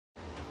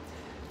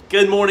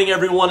Good morning,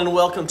 everyone, and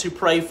welcome to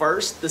Pray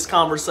First, this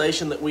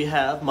conversation that we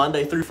have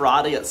Monday through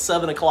Friday at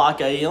 7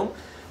 o'clock a.m.,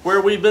 where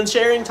we've been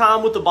sharing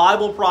time with the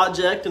Bible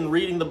Project and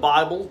reading the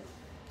Bible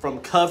from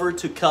cover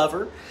to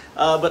cover.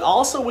 But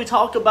also we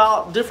talk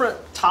about different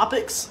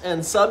topics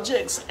and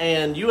subjects,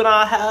 and you and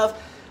I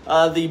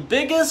have the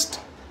biggest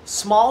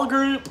small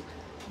group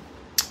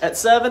at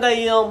 7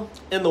 a.m.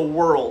 in the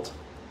world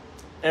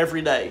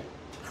every day,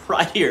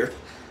 right here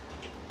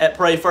at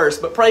Pray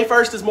First. But Pray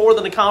First is more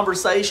than a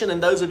conversation,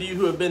 and those of you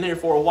who have been here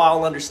for a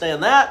while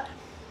understand that.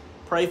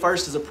 Pray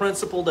First is a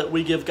principle that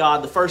we give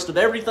God the first of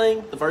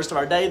everything, the first of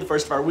our day, the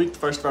first of our week, the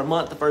first of our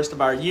month, the first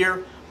of our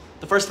year,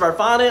 the first of our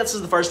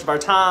finances, the first of our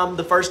time,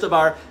 the first of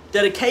our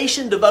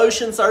dedication,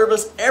 devotion,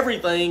 service,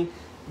 everything.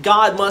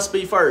 God must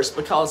be first,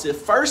 because if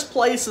first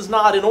place is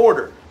not in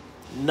order,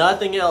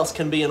 nothing else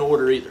can be in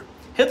order either.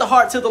 Hit the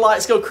hearts, hit the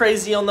lights, go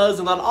crazy on those,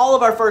 and let all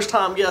of our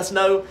first-time guests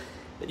know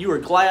that you are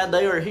glad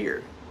they are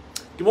here.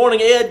 Good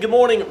morning, Ed. Good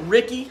morning,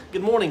 Ricky.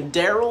 Good morning,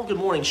 Daryl. Good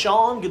morning,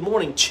 Sean. Good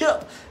morning,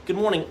 Chip. Good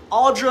morning,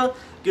 Audra.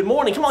 Good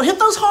morning. Come on, hit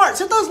those hearts,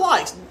 hit those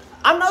likes.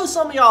 I know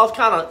some of y'all have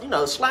kind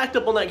of, slacked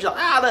up on that.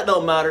 That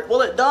don't matter.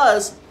 Well, it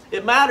does.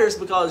 It matters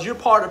because you're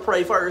part of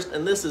Pray First,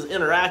 and this is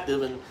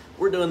interactive, and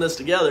we're doing this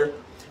together.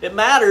 It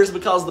matters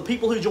because the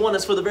people who join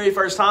us for the very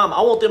first time,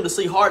 I want them to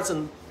see hearts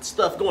and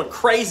stuff going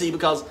crazy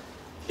because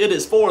it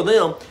is for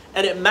them.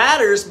 And it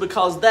matters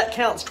because that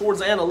counts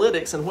towards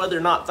analytics and whether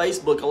or not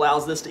Facebook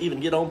allows this to even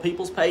get on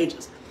people's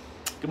pages.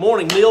 Good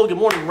morning, Neil. Good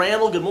morning,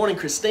 Randall. Good morning,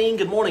 Christine.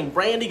 Good morning,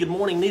 Brandy. Good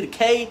morning, Nita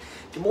K.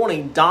 Good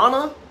morning,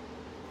 Donna.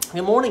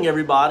 Good morning,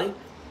 everybody.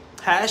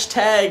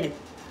 Hashtag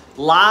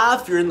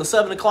live if you're in the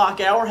 7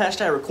 o'clock hour.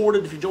 Hashtag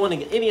recorded if you're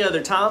joining at any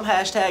other time.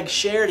 Hashtag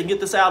shared and get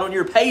this out on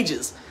your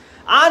pages.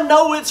 I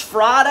know it's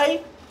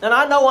Friday, and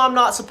I know I'm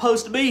not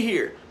supposed to be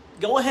here.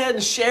 Go ahead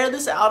and share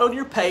this out on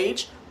your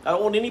page. I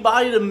don't want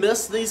anybody to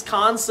miss these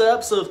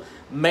concepts of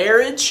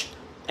marriage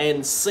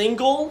and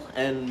single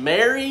and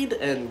married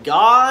and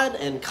God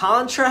and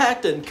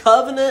contract and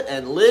covenant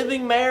and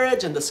living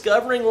marriage and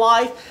discovering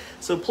life.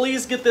 So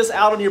please get this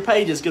out on your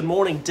pages. Good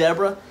morning,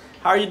 Deborah.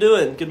 How are you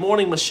doing? Good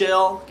morning,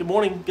 Michelle. Good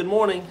morning. Good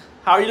morning.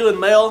 How are you doing,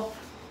 Mel?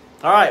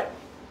 All right.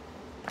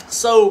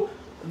 So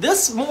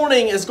this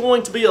morning is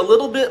going to be a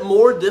little bit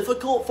more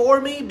difficult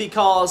for me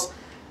because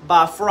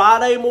by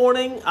Friday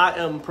morning, I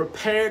am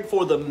prepared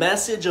for the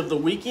message of the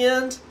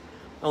weekend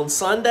on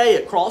Sunday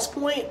at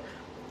Crosspoint.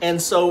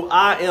 And so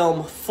I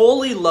am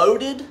fully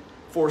loaded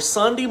for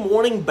Sunday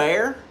morning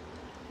bear.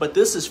 But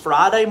this is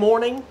Friday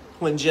morning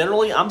when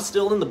generally I'm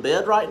still in the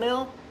bed right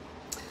now.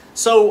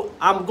 So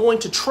I'm going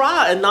to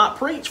try and not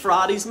preach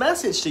Friday's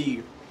message to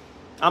you.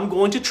 I'm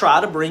going to try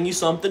to bring you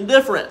something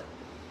different.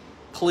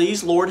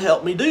 Please, Lord,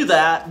 help me do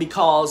that,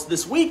 because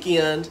this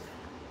weekend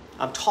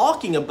I'm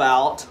talking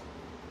about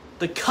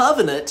the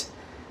covenant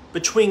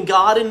between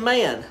God and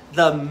man,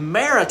 the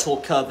marital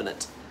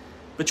covenant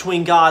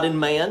between God and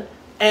man,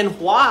 and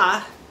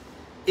why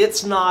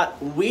it's not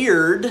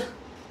weird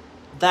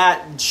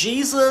that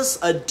Jesus,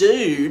 a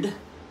dude,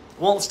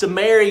 wants to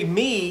marry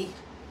me,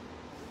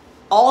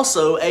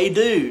 also a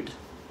dude.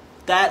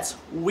 That's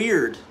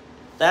weird.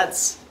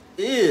 That's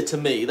to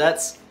me.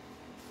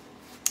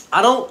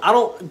 I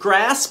don't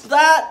grasp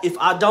that if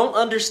I don't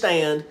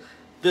understand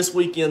this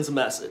weekend's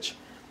message.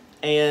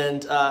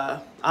 And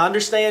I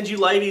understand you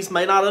ladies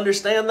may not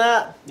understand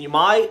that. You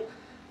might.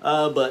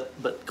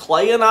 But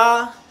Clay and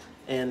I,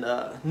 and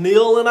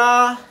Neil and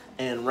I,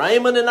 and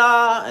Raymond and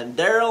I, and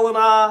Daryl and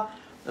I,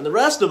 and the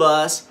rest of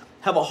us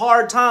have a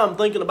hard time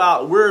thinking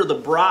about we're the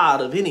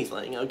bride of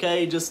anything,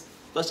 okay?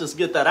 Let's just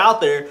get that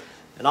out there.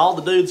 And all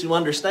the dudes who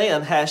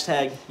understand,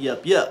 hashtag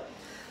yep, yep.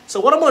 So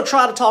what I'm going to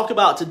try to talk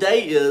about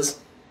today is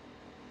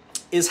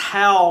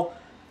how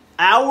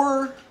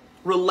our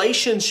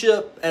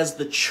relationship as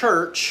the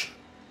church,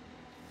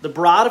 the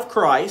bride of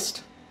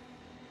Christ,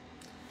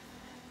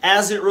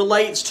 as it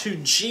relates to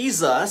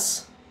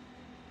Jesus,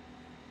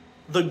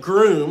 the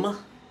groom,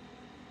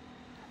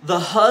 the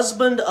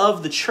husband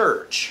of the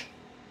church,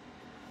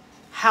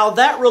 how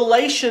that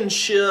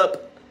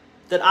relationship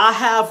that I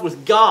have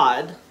with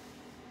God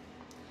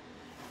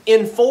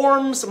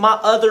informs my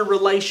other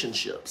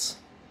relationships.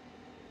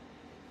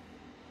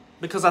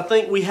 Because I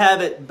think we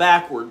have it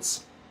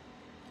backwards.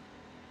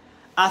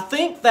 I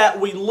think that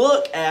we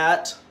look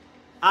at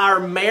our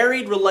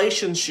married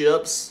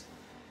relationships,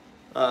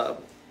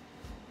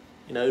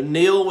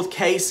 Neil with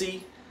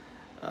Casey,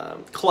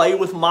 Clay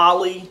with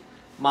Molly,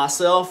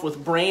 myself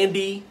with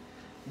Brandy,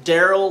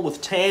 Daryl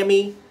with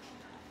Tammy,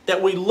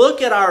 that we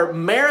look at our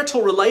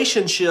marital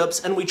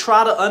relationships and we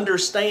try to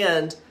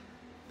understand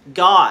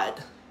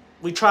God.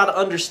 We try to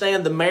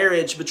understand the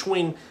marriage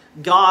between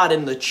God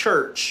and the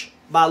church.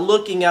 By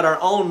looking at our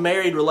own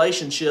married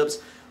relationships,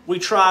 we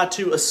try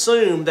to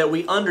assume that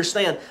we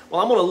understand,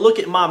 well, I'm going to look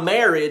at my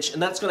marriage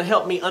and that's going to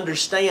help me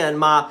understand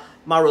my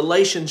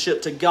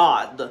relationship to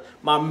God,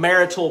 my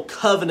marital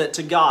covenant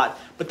to God.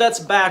 But that's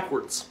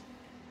backwards.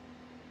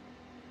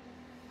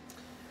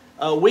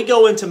 We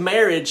go into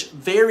marriage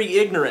very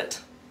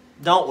ignorant,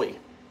 don't we?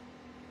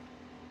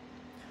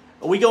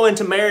 We go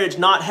into marriage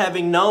not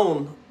having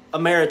known a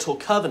marital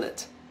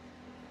covenant.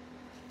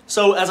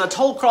 So as I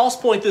told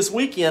Crosspoint this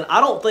weekend, I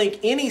don't think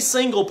any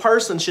single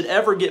person should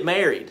ever get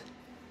married,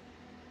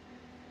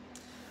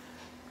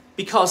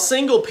 because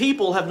single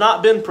people have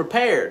not been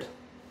prepared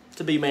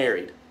to be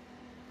married.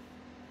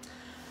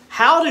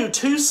 How do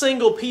two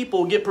single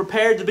people get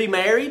prepared to be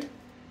married?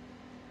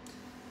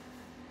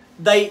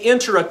 They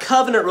enter a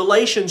covenant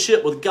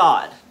relationship with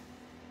God.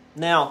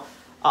 Now,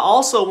 I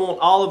also want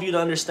all of you to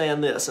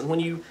understand this. And when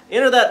you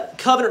enter that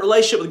covenant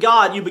relationship with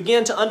God, you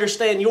begin to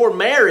understand your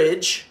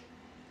marriage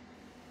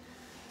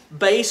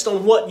based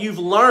on what you've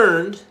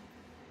learned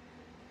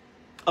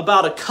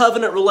about a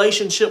covenant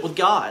relationship with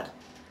God.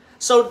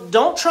 So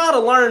don't try to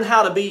learn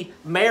how to be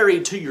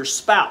married to your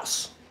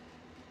spouse.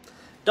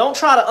 Don't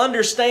try to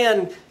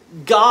understand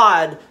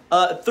God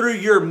through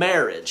your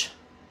marriage.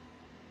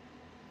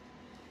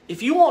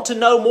 If you want to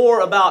know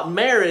more about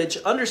marriage,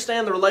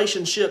 understand the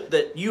relationship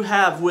that you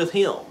have with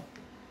Him.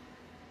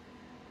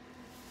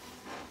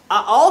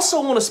 I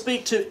also want to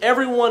speak to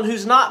everyone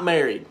who's not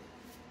married.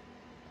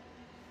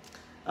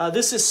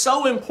 This is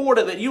so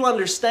important that you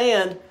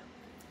understand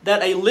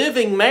that a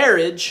living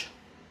marriage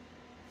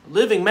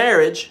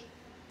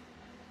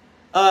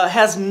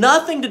has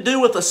nothing to do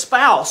with a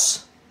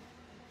spouse.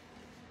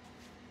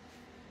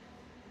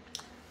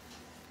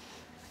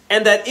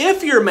 And that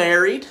if you're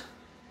married,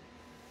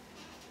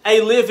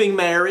 a living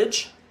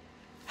marriage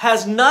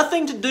has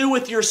nothing to do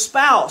with your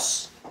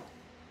spouse.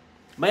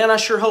 Man, I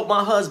sure hope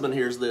my husband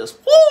hears this.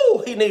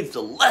 Woo! He needs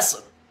to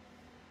listen.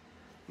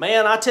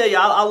 Man, I tell you,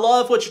 I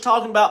love what you're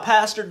talking about,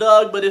 Pastor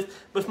Doug, but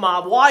if my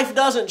wife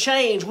doesn't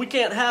change, we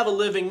can't have a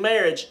living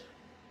marriage.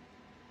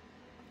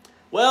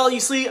 Well, you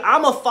see,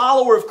 I'm a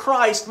follower of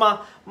Christ. My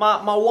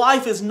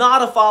wife is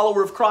not a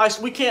follower of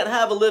Christ. We can't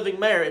have a living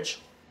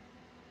marriage.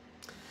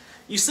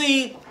 You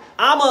see,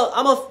 I'm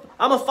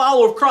a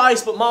follower of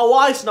Christ, but my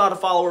wife's not a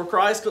follower of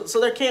Christ,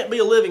 so there can't be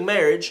a living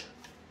marriage.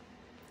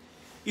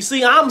 You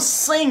see, I'm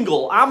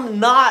single. I'm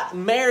not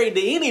married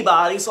to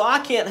anybody, so I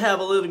can't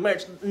have a living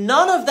marriage.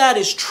 None of that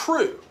is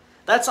true.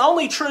 That's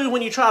only true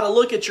when you try to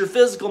look at your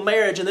physical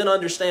marriage and then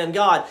understand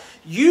God.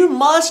 You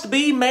must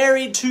be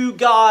married to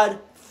God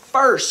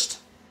first.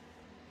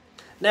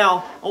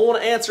 Now, I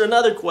want to answer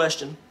another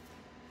question.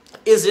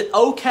 Is it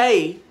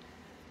okay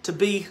to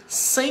be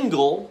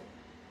single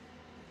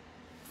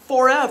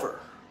forever?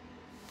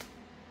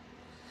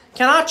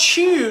 Can I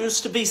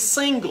choose to be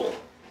single?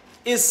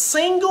 Is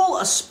single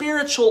a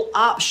spiritual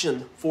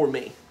option for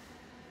me?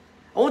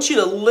 I want you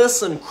to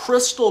listen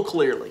crystal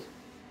clearly.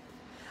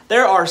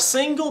 There are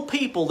single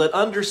people that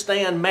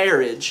understand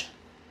marriage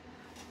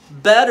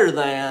better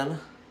than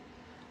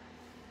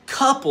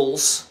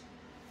couples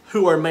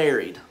who are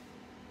married.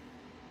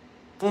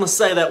 I want to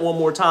say that one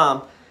more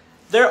time.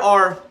 There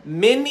are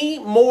many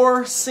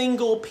more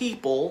single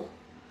people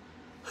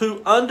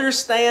who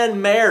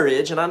understand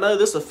marriage, and I know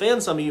this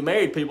offends some of you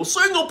married people.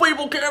 Single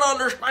people can't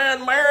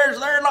understand marriage.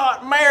 They're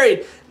not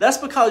married. That's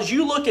because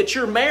you look at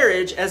your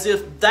marriage as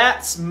if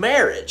that's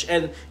marriage,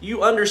 and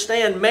you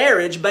understand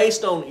marriage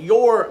based on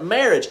your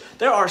marriage.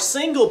 There are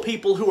single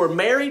people who are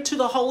married to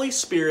the Holy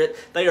Spirit.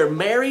 They are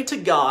married to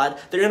God.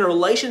 They're in a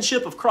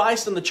relationship of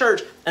Christ and the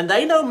church, and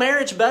they know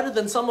marriage better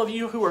than some of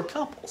you who are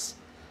couples.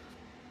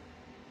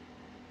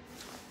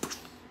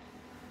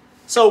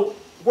 So,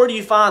 where do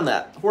you find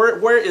that?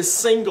 Where is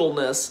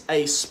singleness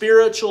a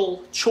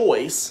spiritual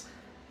choice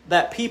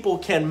that people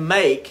can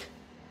make?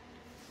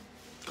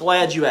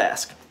 Glad you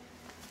asked.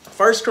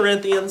 1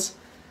 Corinthians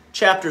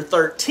chapter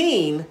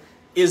 13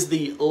 is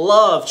the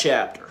love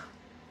chapter.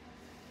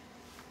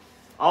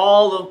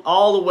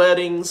 All the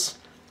weddings.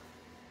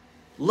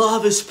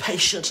 Love is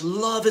patient.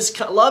 Love is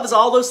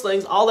all those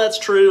things. All that's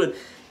true. And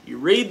you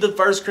read the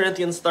 1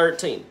 Corinthians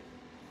 13.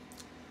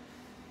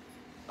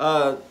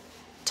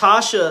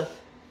 Tasha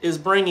is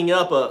bringing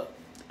up a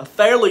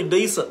fairly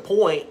decent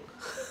point.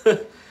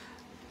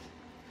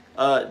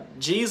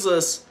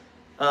 Jesus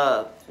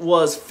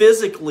was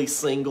physically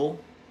single,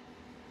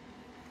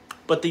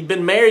 but he'd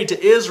been married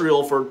to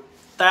Israel for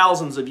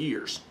thousands of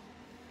years.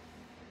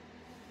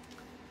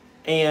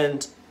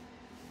 And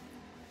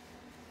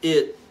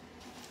I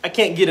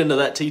can't get into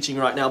that teaching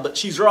right now, but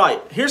she's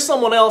right. Here's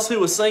someone else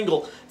who was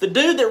single. The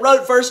dude that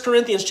wrote 1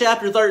 Corinthians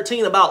chapter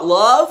 13 about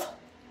love,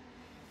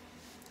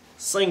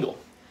 single.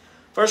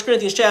 1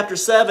 Corinthians chapter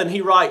 7,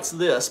 he writes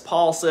this.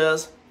 Paul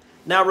says,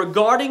 "Now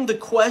regarding the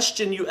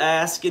question you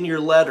ask in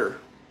your letter."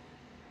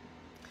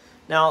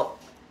 Now,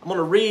 I'm going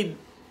to read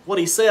what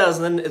he says,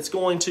 and then it's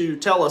going to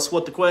tell us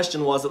what the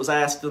question was that was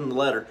asked in the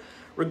letter.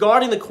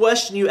 "Regarding the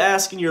question you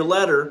ask in your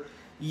letter,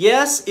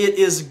 yes, it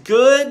is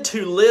good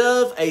to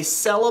live a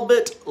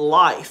celibate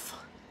life."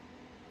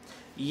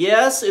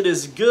 Yes, it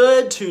is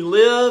good to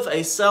live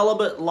a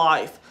celibate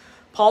life.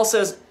 Paul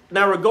says,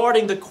 now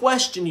regarding the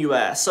question you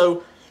ask.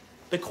 So,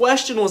 the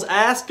question was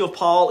asked of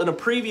Paul in a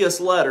previous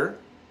letter.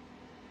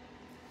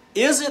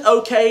 Is it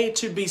okay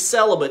to be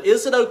celibate?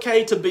 Is it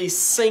okay to be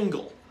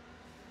single?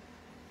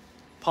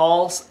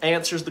 Paul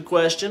answers the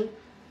question.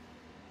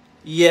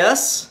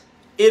 Yes,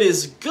 it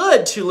is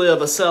good to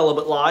live a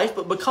celibate life,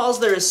 but because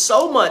there is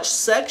so much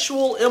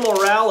sexual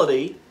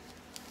immorality,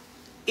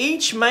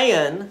 each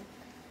man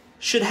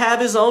should have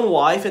his own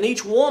wife, and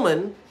each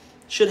woman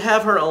should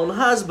have her own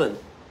husband.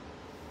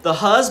 The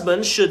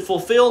husband should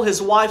fulfill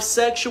his wife's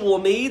sexual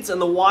needs,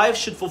 and the wife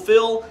should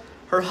fulfill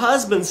her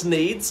husband's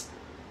needs.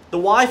 The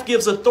wife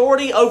gives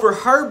authority over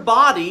her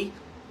body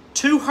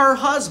to her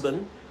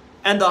husband,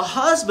 and the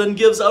husband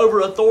gives over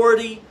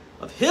authority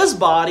of his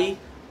body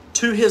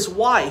to his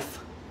wife.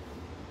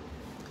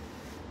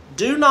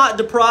 Do not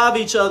deprive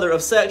each other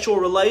of sexual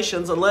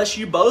relations unless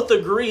you both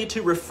agree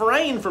to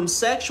refrain from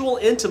sexual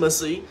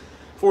intimacy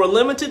for a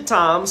limited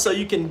time so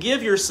you can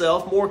give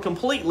yourself more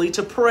completely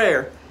to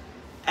prayer.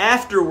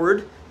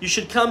 Afterward, you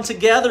should come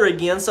together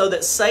again so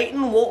that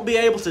Satan won't be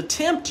able to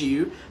tempt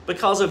you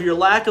because of your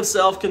lack of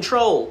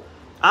self-control.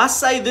 I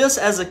say this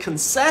as a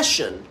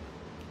concession,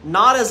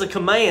 not as a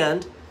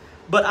command,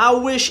 but I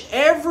wish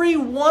every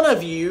one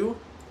of you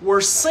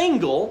were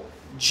single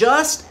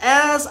just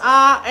as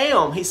I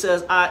am. He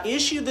says, I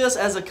issue this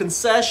as a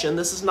concession.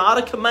 This is not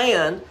a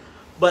command,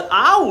 but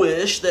I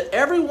wish that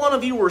every one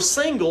of you were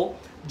single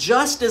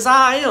just as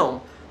I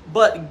am.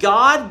 But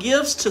God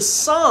gives to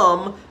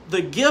some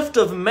the gift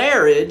of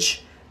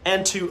marriage,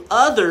 and to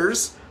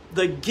others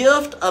the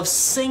gift of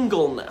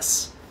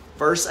singleness.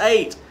 Verse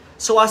 8,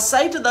 so I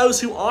say to those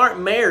who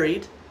aren't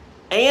married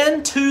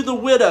and to the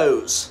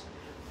widows,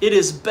 it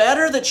is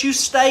better that you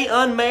stay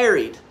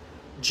unmarried,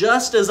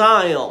 just as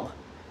I am.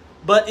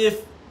 But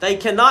if they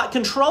cannot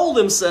control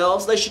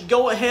themselves, they should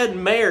go ahead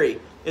and marry.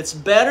 It's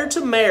better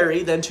to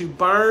marry than to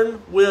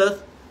burn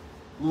with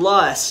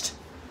lust.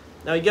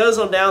 Now he goes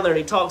on down there and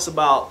he talks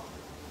about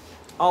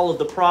all of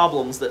the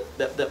problems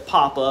that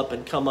pop up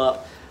and come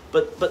up.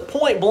 But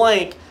point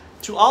blank,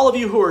 to all of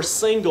you who are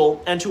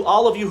single and to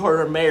all of you who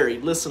are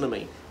married, listen to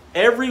me.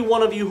 Every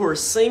one of you who are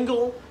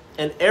single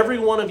and every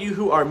one of you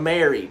who are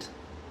married,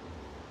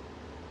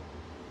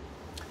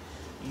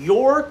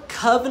 your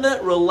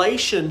covenant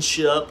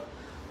relationship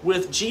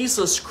with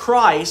Jesus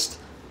Christ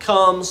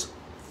comes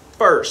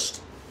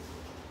first.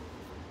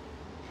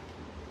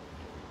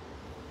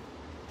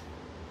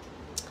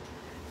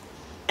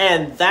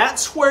 And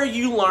that's where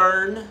you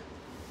learn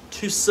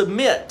to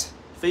submit.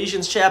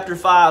 Ephesians chapter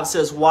 5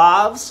 says,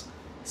 wives,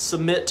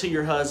 submit to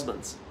your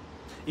husbands.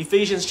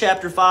 Ephesians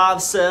chapter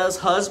 5 says,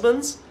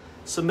 husbands,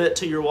 submit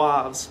to your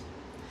wives.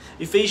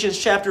 Ephesians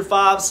chapter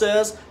 5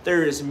 says,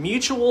 there is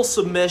mutual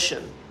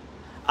submission.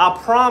 I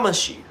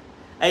promise you,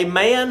 a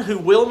man who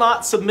will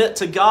not submit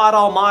to God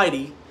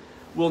Almighty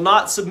will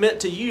not submit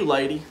to you,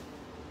 lady.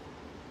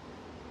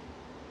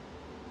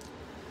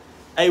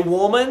 A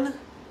woman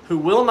who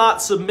will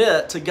not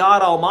submit to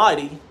God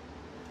Almighty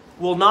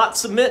will not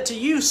submit to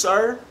you,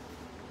 sir.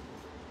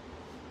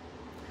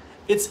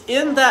 It's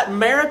in that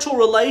marital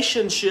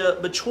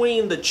relationship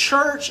between the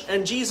church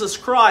and Jesus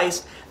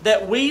Christ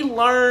that we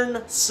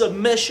learn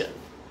submission.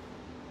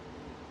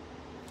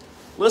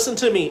 Listen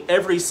to me,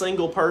 every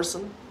single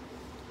person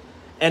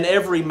and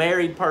every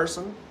married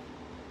person.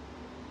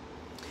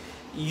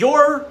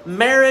 Your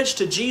marriage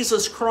to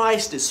Jesus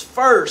Christ is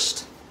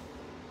first.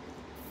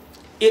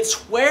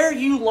 It's where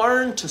you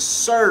learn to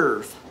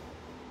serve.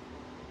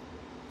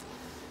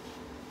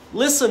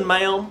 Listen,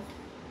 ma'am.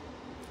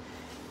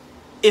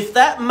 If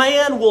that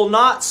man will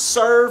not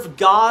serve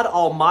God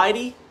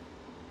Almighty,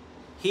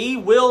 he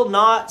will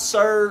not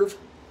serve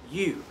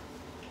you.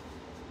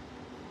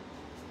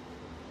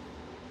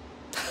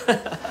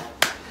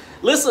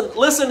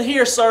 Listen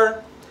here,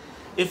 sir.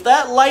 If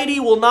that lady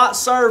will not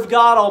serve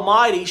God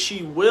Almighty,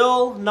 she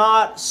will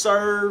not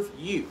serve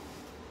you.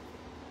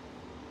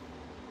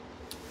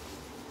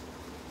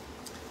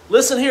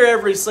 Listen here,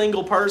 every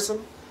single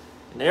person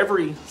and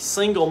every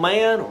single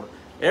man or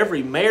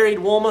every married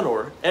woman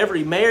or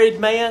every married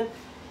man.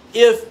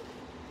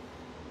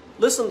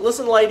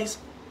 Listen, ladies,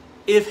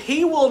 if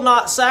he will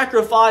not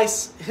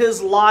sacrifice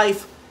his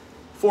life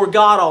for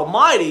God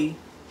Almighty,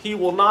 he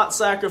will not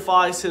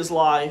sacrifice his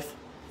life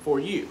for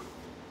you.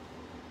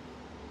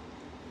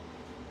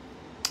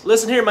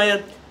 Listen here,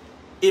 man.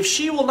 If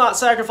she will not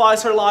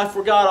sacrifice her life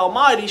for God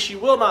Almighty, she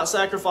will not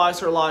sacrifice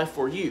her life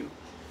for you.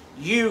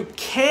 You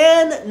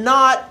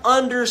cannot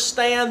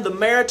understand the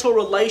marital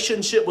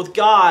relationship with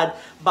God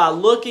by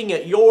looking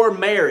at your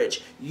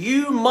marriage.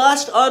 You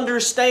must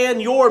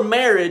understand your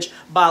marriage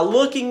by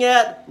looking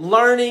at,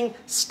 learning,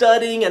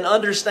 studying, and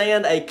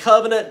understand a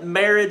covenant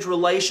marriage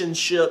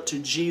relationship to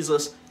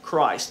Jesus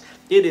Christ.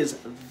 It is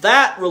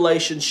that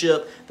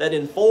relationship that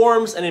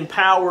informs and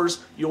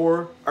empowers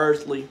your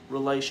earthly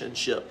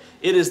relationship.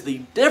 It is the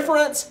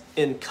difference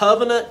in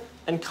covenant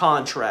and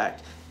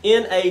contract.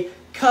 In a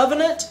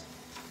covenant,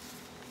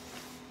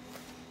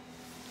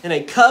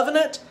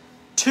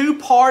 two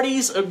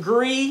parties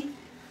agree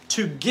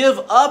to give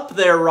up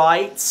their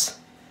rights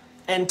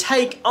and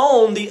take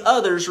on the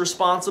other's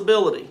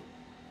responsibility.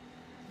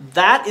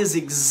 That is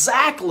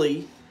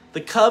exactly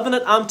the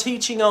covenant I'm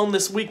teaching on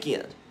this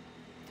weekend.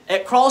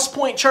 At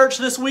Crosspoint Church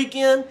this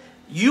weekend,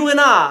 you and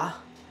I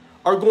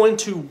are going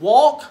to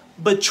walk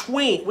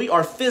between, we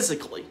are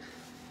physically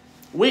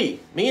Me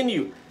and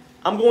you,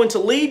 I'm going to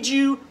lead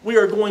you. We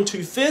are going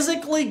to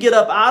physically get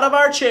up out of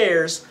our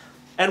chairs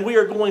and we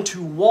are going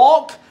to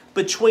walk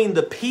between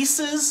the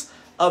pieces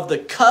of the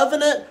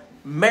covenant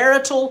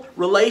marital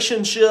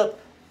relationship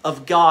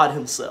of God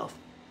Himself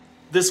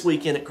this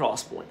weekend at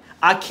Crosspoint.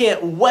 I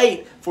can't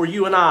wait for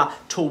you and I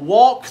to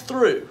walk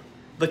through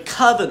the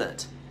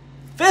covenant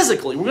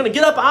physically. We're going to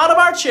get up out of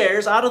our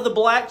chairs, out of the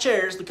black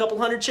chairs, the couple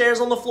hundred chairs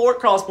on the floor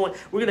at Crosspoint.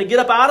 We're going to get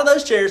up out of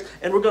those chairs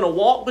and we're going to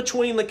walk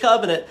between the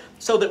covenant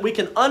so that we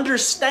can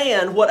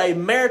understand what a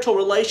marital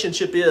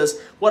relationship is,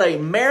 what a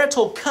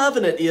marital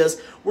covenant is.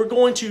 We're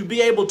going to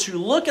be able to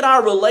look at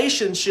our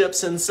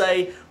relationships and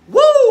say,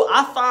 woo,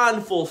 I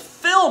find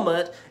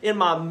fulfillment in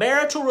my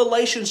marital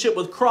relationship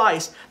with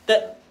Christ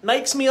that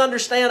makes me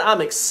understand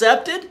I'm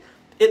accepted.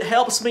 It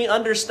helps me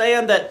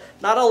understand that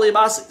not only am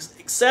I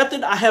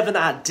accepted, I have an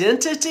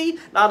identity.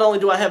 Not only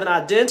do I have an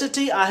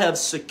identity, I have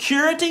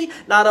security.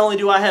 Not only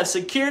do I have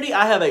security,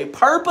 I have a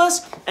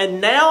purpose.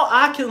 And now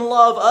I can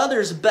love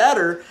others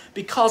better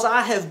because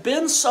I have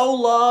been so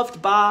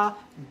loved by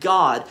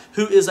God,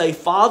 who is a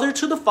father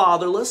to the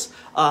fatherless,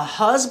 a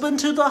husband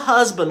to the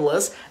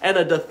husbandless, and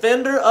a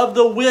defender of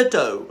the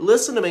widow.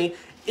 Listen to me.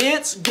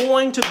 It's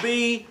going to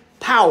be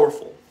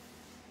powerful.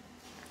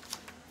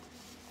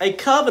 A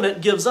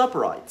covenant gives up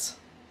rights.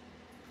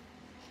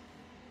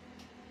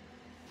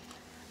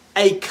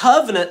 A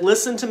covenant,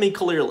 listen to me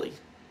clearly,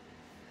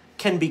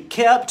 can be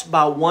kept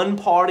by one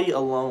party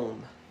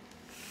alone.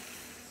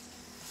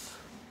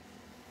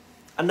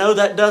 I know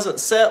that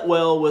doesn't set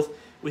well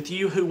with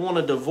you who want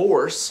a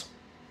divorce,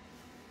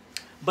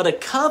 but a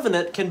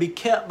covenant can be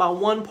kept by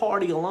one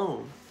party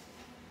alone.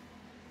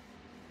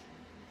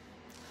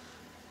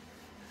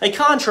 A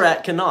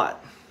contract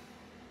cannot.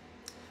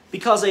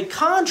 Because a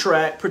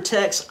contract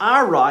protects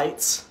our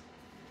rights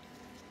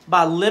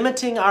by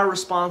limiting our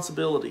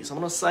responsibilities. I'm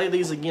going to say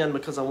these again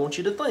because I want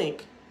you to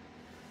think.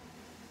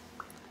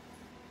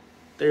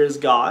 There is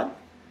God,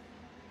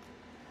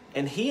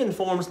 and He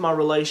informs my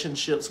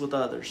relationships with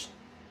others.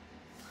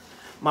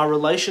 My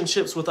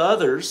relationships with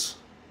others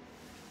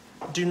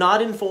do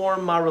not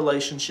inform my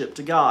relationship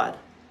to God.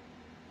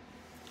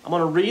 I'm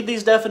going to read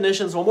these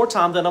definitions one more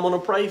time, then I'm going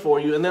to pray for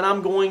you, and then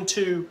I'm going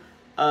to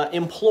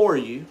implore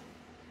you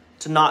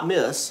to not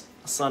miss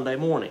a Sunday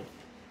morning.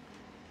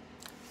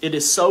 It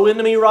is so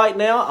into me right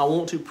now. I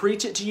want to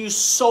preach it to you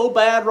so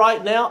bad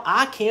right now.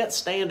 I can't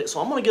stand it. So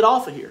I'm going to get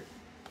off of here.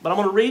 But I'm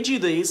going to read you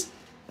these,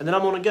 and then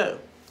I'm going to go.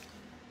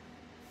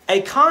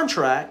 A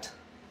contract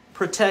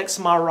protects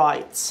my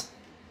rights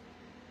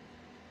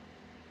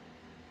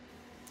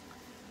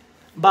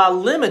by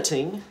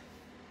limiting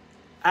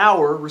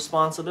our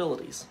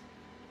responsibilities.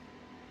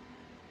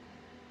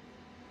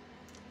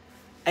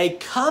 A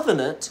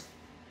covenant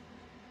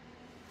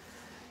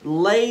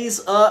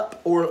lays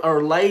up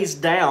or lays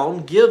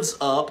down, gives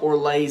up or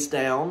lays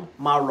down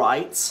my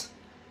rights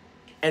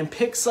and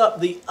picks up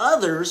the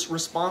other's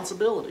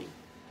responsibility.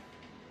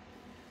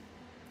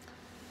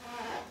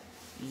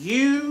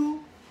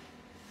 You,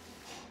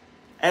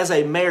 as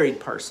a married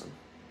person,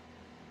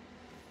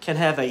 can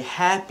have a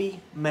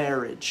happy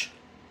marriage.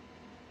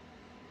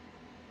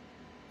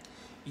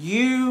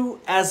 You,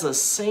 as a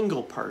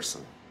single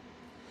person,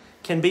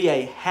 can be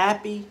a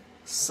happy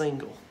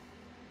single.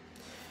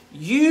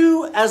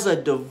 You, as a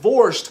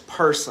divorced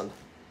person,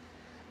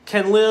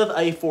 can live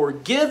a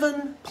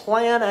forgiven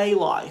Plan A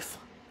life,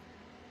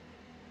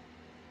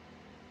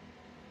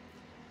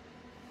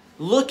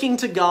 looking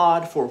to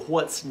God for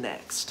what's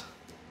next.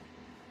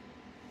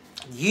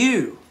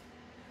 You,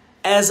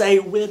 as a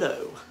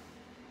widow,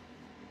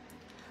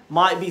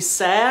 might be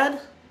sad,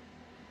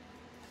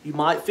 you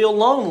might feel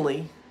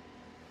lonely,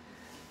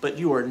 but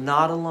you are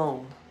not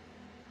alone.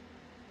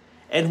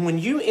 And when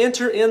you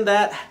enter in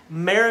that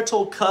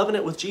marital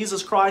covenant with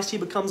Jesus Christ, He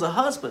becomes a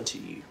husband to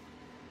you.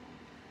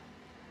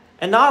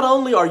 And not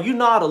only are you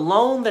not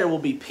alone, there will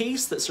be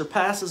peace that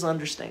surpasses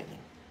understanding.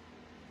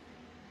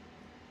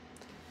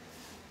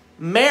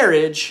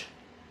 Marriage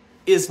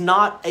is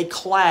not a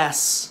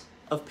class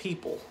of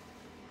people.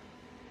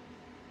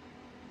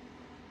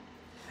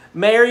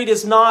 Married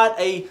is not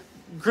a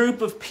group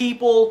of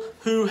people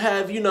who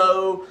have,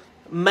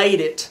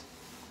 made it.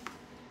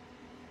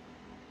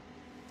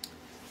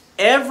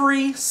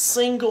 Every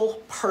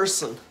single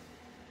person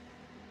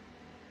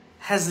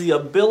has the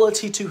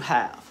ability to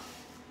have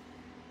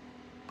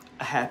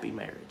a happy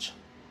marriage.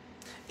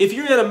 If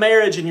you're in a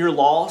marriage and you're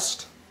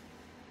lost,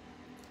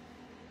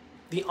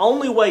 the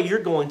only way you're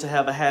going to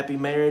have a happy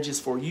marriage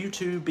is for you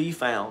to be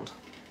found.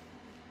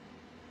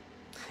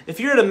 If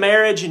you're in a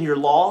marriage and you're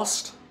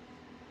lost,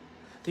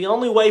 the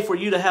only way for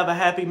you to have a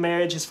happy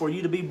marriage is for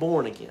you to be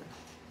born again.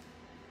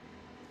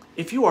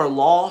 If you are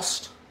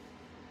lost,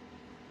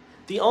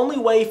 the only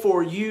way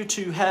for you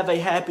to have a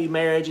happy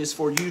marriage is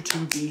for you to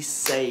be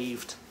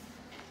saved.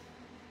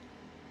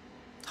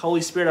 Holy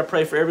Spirit, I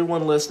pray for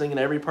everyone listening and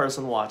every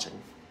person watching.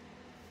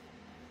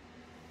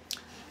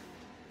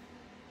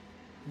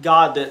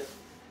 God,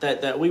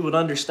 that we would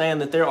understand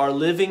that there are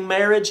living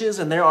marriages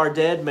and there are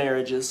dead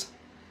marriages.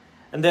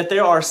 and that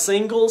there are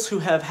singles who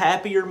have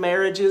happier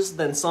marriages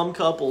than some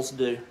couples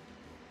do.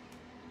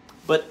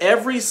 But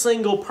every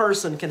single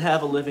person can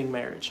have a living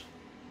marriage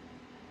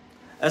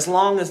as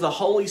long as the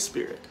Holy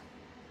Spirit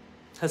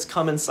has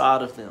come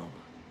inside of them.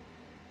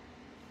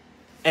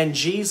 And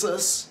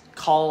Jesus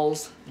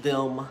calls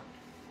them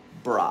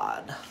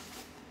bride.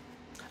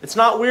 It's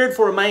not weird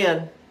for a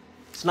man.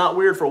 It's not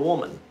weird for a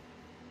woman.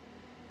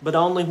 But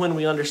only when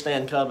we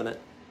understand covenant.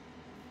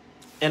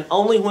 And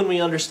only when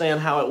we understand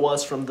how it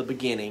was from the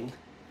beginning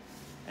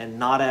and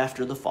not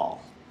after the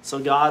fall. So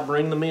God,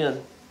 bring the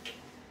men.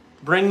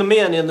 Bring the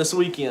men in this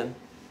weekend.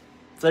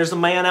 If there's a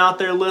man out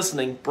there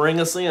listening, bring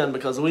us in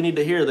because we need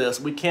to hear this.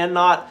 We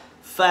cannot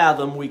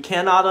fathom. We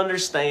cannot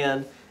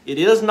understand. It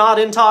is not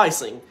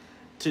enticing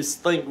to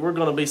think we're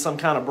going to be some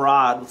kind of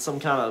bride with some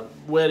kind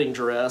of wedding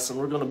dress and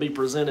we're going to be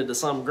presented to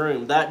some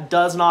groom. That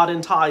does not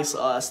entice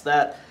us.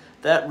 That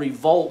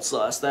revolts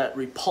us. That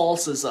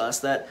repulses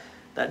us. That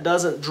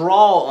doesn't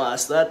draw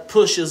us. That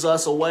pushes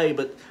us away.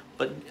 But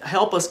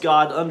help us,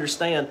 God, to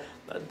understand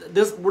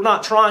this. We're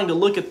not trying to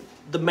look at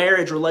the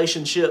marriage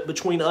relationship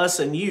between us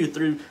and you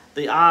through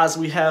the eyes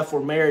we have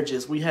for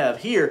marriages we have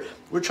here.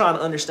 We're trying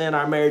to understand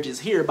our marriages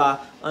here by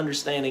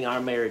understanding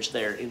our marriage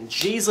there. In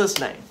Jesus'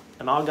 name.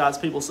 And all God's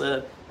people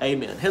said,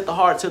 amen. Hit the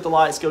hearts, hit the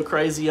lights, go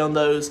crazy on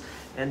those.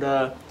 And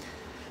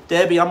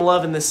Debbie, I'm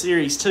loving this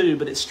series too,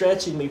 but it's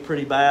stretching me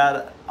pretty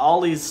bad.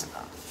 All these,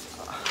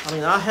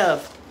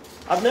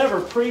 I've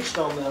never preached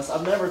on this.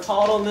 I've never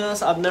taught on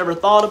this. I've never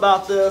thought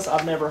about this.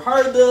 I've never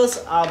heard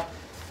this.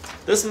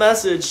 This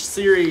message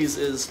series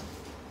is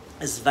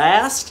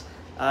vast,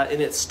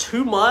 and it's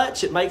too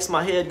much. It makes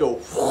my head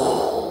go,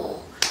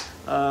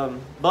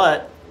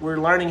 but we're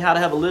learning how to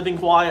have a living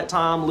quiet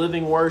time,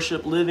 living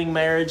worship, living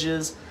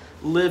marriages,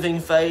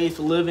 living faith,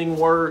 living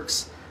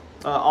works,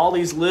 all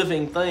these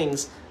living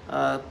things.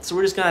 So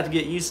we're just going to have to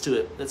get used to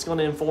it. It's going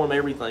to inform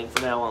everything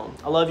from now on.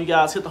 I love you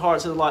guys. Hit the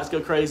hearts, hit the lights, go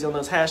crazy on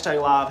those.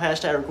 Hashtag live,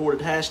 hashtag recorded,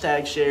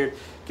 hashtag shared.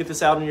 Get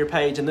this out on your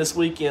page. And this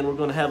weekend we're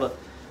going to have a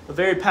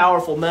very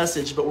powerful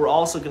message, but we're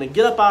also going to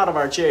get up out of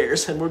our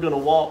chairs and we're going to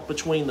walk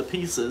between the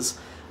pieces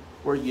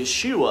where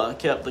Yeshua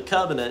kept the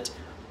covenant,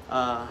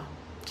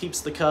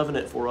 keeps the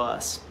covenant for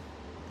us.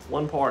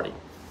 One party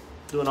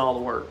doing all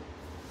the work.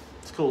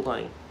 It's a cool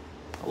thing.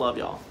 I love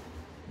y'all.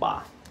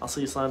 Bye. I'll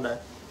see you Sunday.